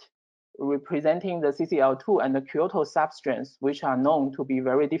 8, representing the CCL2 and the Kyoto substrains, which are known to be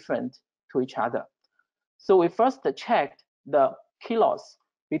very different to each other. So we first checked the kilos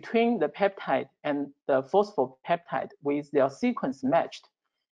between the peptide and the phosphopeptide with their sequence matched.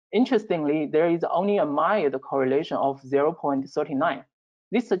 Interestingly, there is only a mild correlation of 0.39.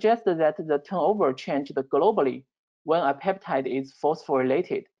 This suggests that the turnover changed globally when a peptide is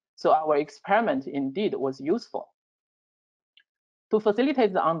phosphorylated. So our experiment indeed was useful. To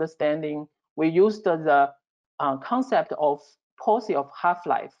facilitate the understanding, we used the concept of paucity of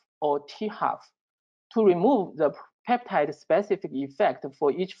half-life, or T-half, to remove the peptide-specific effect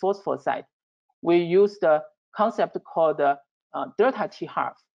for each phosphosite. We used a concept called delta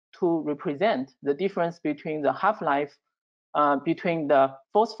T-half to represent the difference between the half-life between the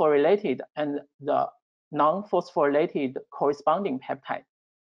phosphorylated and the non-phosphorylated corresponding peptide.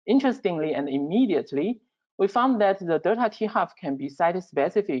 Interestingly and immediately, we found that the delta T-half can be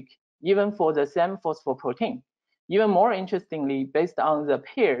site-specific even for the same phosphoprotein. Even more interestingly, based on the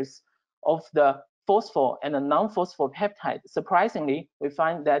pairs of the phosphor and the non-phosphopeptide, surprisingly, we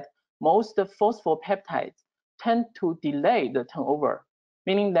find that most phosphopeptides tend to delay the turnover,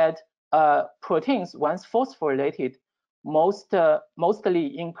 meaning that proteins, once phosphorylated,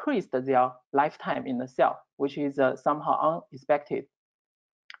 mostly increased their lifetime in the cell, which is somehow unexpected.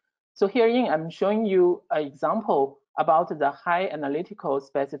 So herein, I'm showing you an example about the high analytical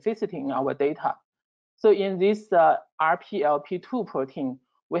specificity in our data. So in this RPLP2 protein,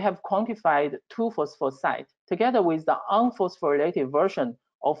 we have quantified 2 phosphosites together with the unphosphorylated version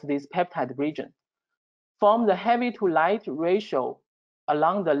of this peptide region. From the heavy to light ratio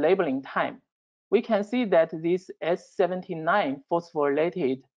along the labeling time, we can see that this S79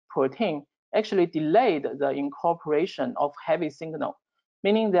 phosphorylated protein actually delayed the incorporation of heavy signal,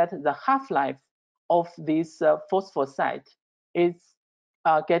 meaning that the half-life of this phosphosite is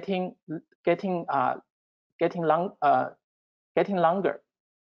getting longer.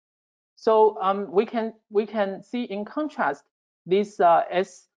 So we can see, in contrast, this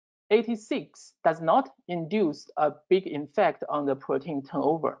S86 does not induce a big effect on the protein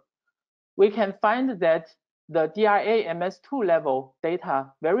turnover. We can find that the DRA-MS2 level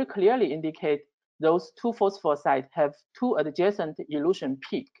data very clearly indicate those 2 phosphosites have 2 adjacent elution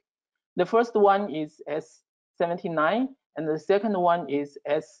peaks. The first one is S79, and the second one is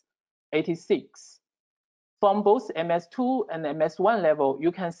S86. From both MS2 and MS1 level,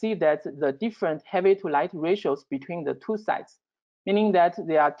 you can see that the different heavy to light ratios between the two sites, meaning that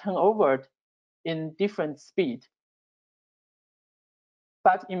they are turnover in different speed.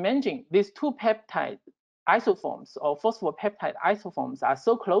 But imagine these two peptide isoforms or phosphopeptide isoforms are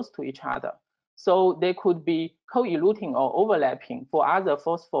so close to each other. So they could be co-eluting or overlapping for other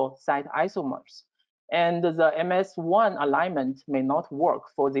phosphosite isomers. And the MS1 alignment may not work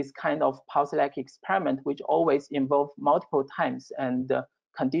for this kind of pulse-like experiment, which always involve multiple times and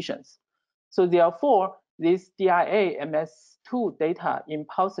conditions. So therefore, this DIA MS2 data in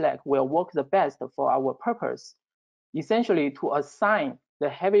pulse-like will work the best for our purpose, essentially to assign the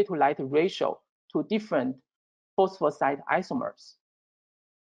heavy to light ratio to different phosphosite isomers.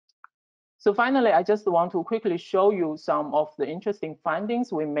 So finally, I just want to quickly show you some of the interesting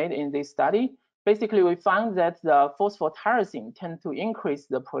findings we made in this study. Basically, we found that the phosphotyrosine tend to increase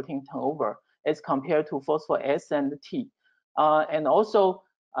the protein turnover as compared to phosphor S and T. And also,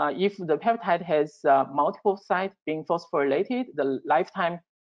 if the peptide has multiple sites being phosphorylated, the lifetime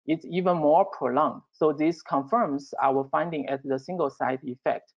is even more prolonged. So this confirms our finding at the single site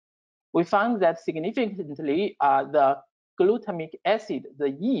effect. We found that significantly the glutamic acid,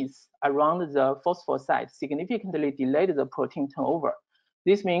 the E's around the phosphosite significantly delayed the protein turnover.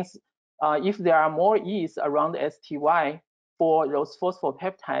 This means if there are more E's around STY for those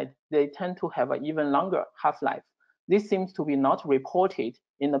phosphopeptides, they tend to have an even longer half-life. This seems to be not reported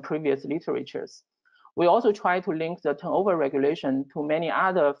in the previous literatures. We also try to link the turnover regulation to many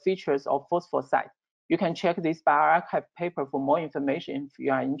other features of phosphosite. You can check this bioarchive paper for more information if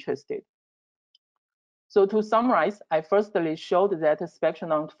you are interested. So to summarize, I firstly showed that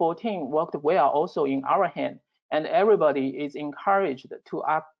Spectronaut 14 worked well also in our hand, and everybody is encouraged to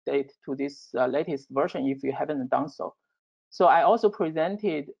update to this latest version if you haven't done so. So I also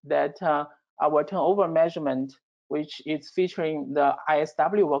presented that our turnover measurement, which is featuring the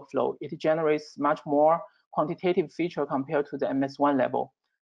ISW workflow, it generates much more quantitative feature compared to the MS1 level.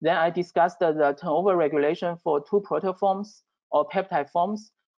 Then I discussed the turnover regulation for two proteoforms or peptide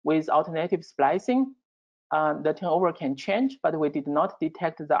forms with alternative splicing. The turnover can change, but we did not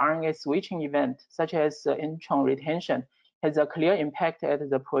detect the RNA switching event, such as intron retention, has a clear impact at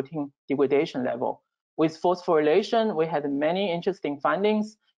the protein degradation level. With phosphorylation, we had many interesting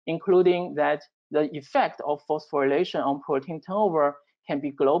findings, including that the effect of phosphorylation on protein turnover can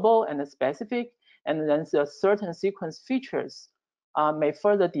be global and specific, and then the certain sequence features may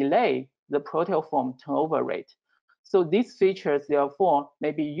further delay the proteoform turnover rate. So these features, therefore,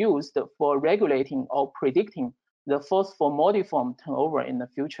 may be used for regulating or predicting the phosphomodiform turnover in the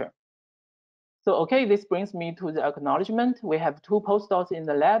future. So, okay, this brings me to the acknowledgement. We have two postdocs in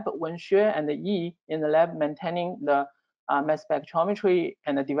the lab, Wenxue and Yi in the lab maintaining the mass spectrometry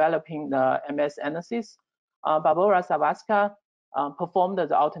and developing the MS analysis. Barbara Savaska performed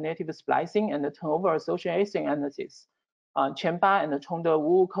the alternative splicing and the turnover association analysis. Chen Ba and Chongde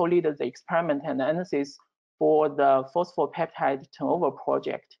Wu co-lead the experiment and analysis for the phosphopeptide turnover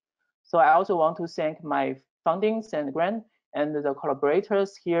project. So I also want to thank my fundings and grant and the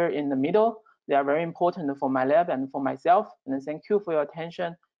collaborators here in the middle. They are very important for my lab and for myself. And thank you for your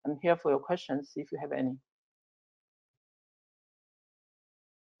attention. I'm here for your questions if you have any.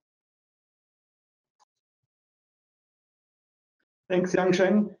 Thanks,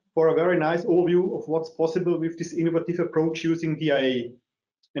 Yansheng, for a very nice overview of what's possible with this innovative approach using DIA,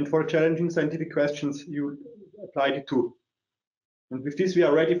 and for challenging scientific questions you applied it to. And with this, we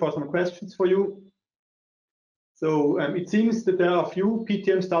are ready for some questions for you. So it seems that there are a few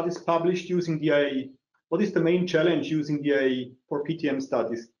PTM studies published using DIA. What is the main challenge using DIA for PTM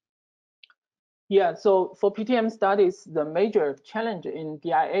studies? Yeah, so for PTM studies, the major challenge in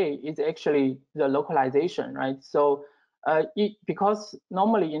DIA is actually the localization, right? So because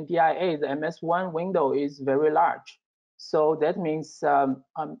normally in DIA, the MS1 window is very large. So that means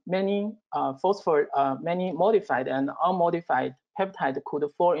many many modified and unmodified peptide could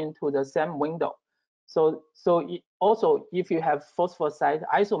fall into the same window. So also, if you have phosphosite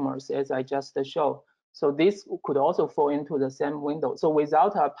isomers, as I just showed, so this could also fall into the same window. So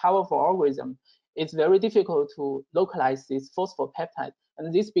without a powerful algorithm, it's very difficult to localize this phosphopeptide.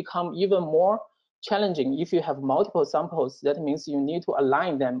 And this becomes even more challenging if you have multiple samples. That means you need to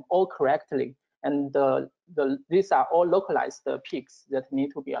align them all correctly. And these are all localized peaks that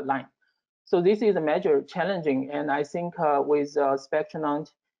need to be aligned. So this is a major challenging. And I think with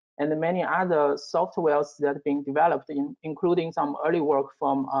Spectronaut and many other softwares that are being developed, including some early work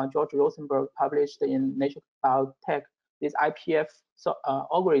from George Rosenberg published in Nature Biotech, this IPF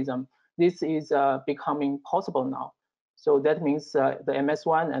algorithm, this is becoming possible now. So that means the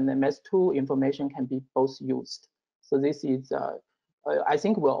MS1 and MS2 information can be both used. So this is, I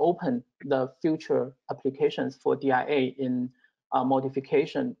think, will open the future applications for DIA in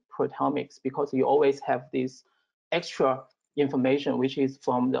modification proteomics, because you always have this extra information, which is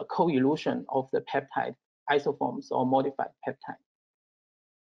from the co-elution of the peptide isoforms or modified peptide.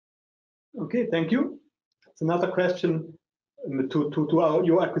 Okay, thank you. It's another question to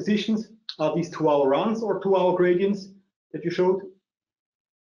your acquisitions. Are these 2-hour runs or 2-hour gradients that you showed?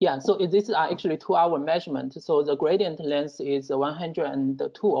 Yeah, so these are actually 2-hour measurement. So the gradient length is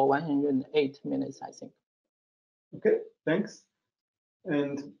 102 or 108 minutes, I think. Okay, thanks.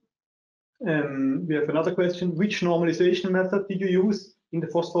 And we have another question. Which normalization method did you use in the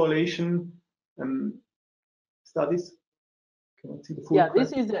phosphorylation studies? See the full question.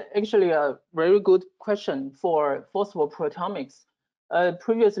 This is actually a very good question for phosphoproteomics.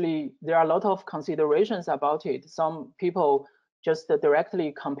 Previously, there are a lot of considerations about it. Some people just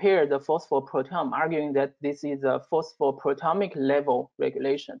directly compare the phosphoproteome, arguing that this is a phosphoproteomic level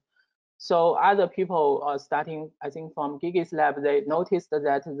regulation. So other people are starting, I think, from Gigi's lab, they noticed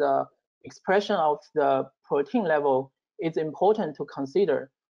that the expression of the protein level is important to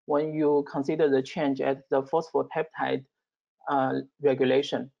consider when you consider the change at the phosphopeptide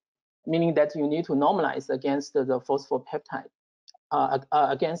regulation, meaning that you need to normalize against the phosphopeptide,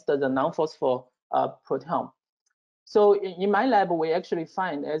 against the non-phospho proteome. So in my lab, we actually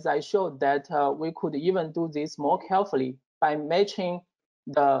find, as I showed, that we could even do this more carefully by matching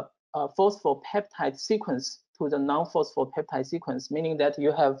the phosphopeptide sequence to the non-phosphopeptide sequence, meaning that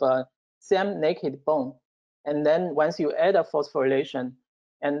you have a same naked bone. And then once you add a phosphorylation,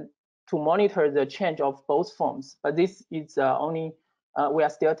 and to monitor the change of both forms. But this is only, we are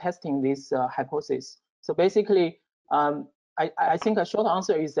still testing this hypothesis. So basically, I think a short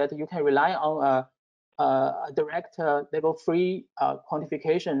answer is that you can rely on a direct label-free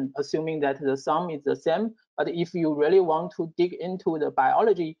quantification, assuming that the sum is the same. But if you really want to dig into the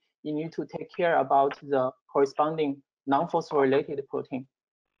biology, you need to take care about the corresponding non-phosphorylated protein.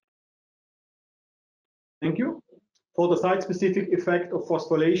 Thank you. For the site-specific effect of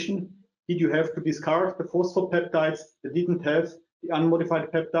phosphorylation, did you have to discard the phosphopeptides that didn't have the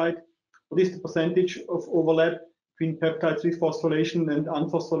unmodified peptide? What is the percentage of overlap between peptides with phosphorylation and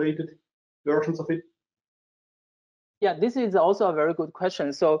unphosphorylated versions of it? Yeah, this is also a very good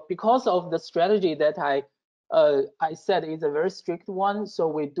question. So because of the strategy that I said is a very strict one, so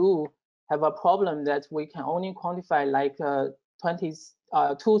we do have a problem that we can only quantify like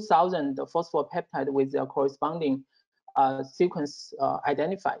 2,000 phosphopeptide with their corresponding sequence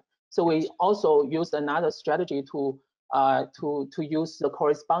identified. So we also used another strategy to use the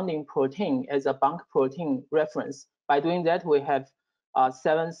corresponding protein as a bunk protein reference. By doing that, we have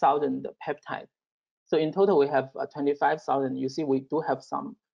 7,000 peptide. So in total, we have 25,000. You see, we do have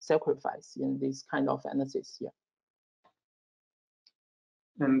some sacrifice in this kind of analysis here.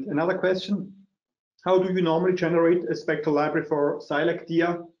 And another question, how do you normally generate a spectral library for Silac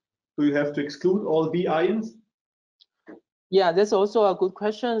dia? Do you have to exclude all B ions? Yeah, that's also a good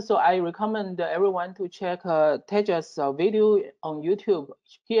question. So I recommend everyone to check Tejas' video on YouTube.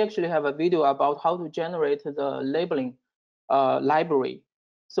 He actually have a video about how to generate the labeling library.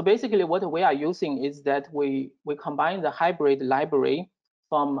 So basically what we are using is that we combine the hybrid library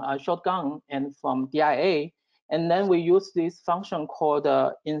from shotgun and from DIA, and then we use this function called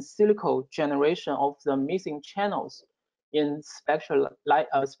in silico generation of the missing channels in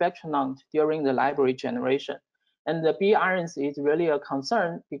Spectronaut during the library generation. And the B ions is really a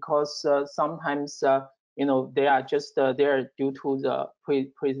concern because sometimes they are just there due to the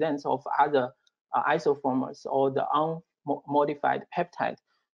presence of other isoformers or the unmodified peptide.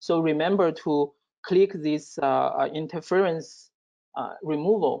 So remember to click this interference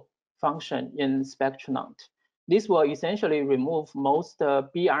removal function in Spectronaut. This will essentially remove most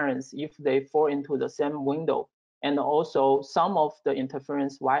B ions if they fall into the same window, and also some of the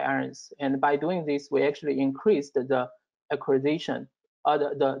interference Y ions. And by doing this, we actually increased the acquisition,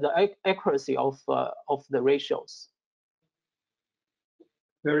 the accuracy of the ratios.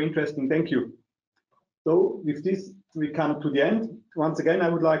 Very interesting, thank you. So with this, we come to the end. Once again, I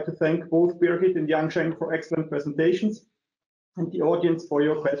would like to thank both Birgit and Yansheng for excellent presentations and the audience for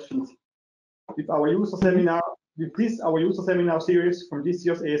your questions. With our user seminar, our user seminar series from this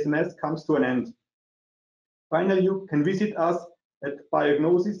year's ASMS comes to an end. Finally, you can visit us at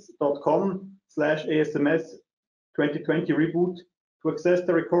biognosys.com/ASMS 2020 Reboot to access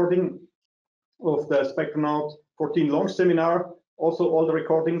the recording of the Spectronaut 14 launch seminar. Also, all the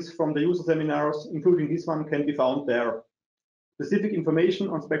recordings from the user seminars, including this one, can be found there. Specific information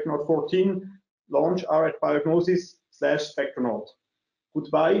on Spectronaut 14 launch are at Biognosys/Spectronaut.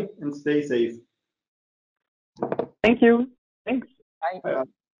 Goodbye and stay safe. Thank you. Thanks. Bye. Bye.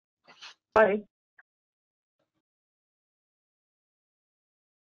 Bye.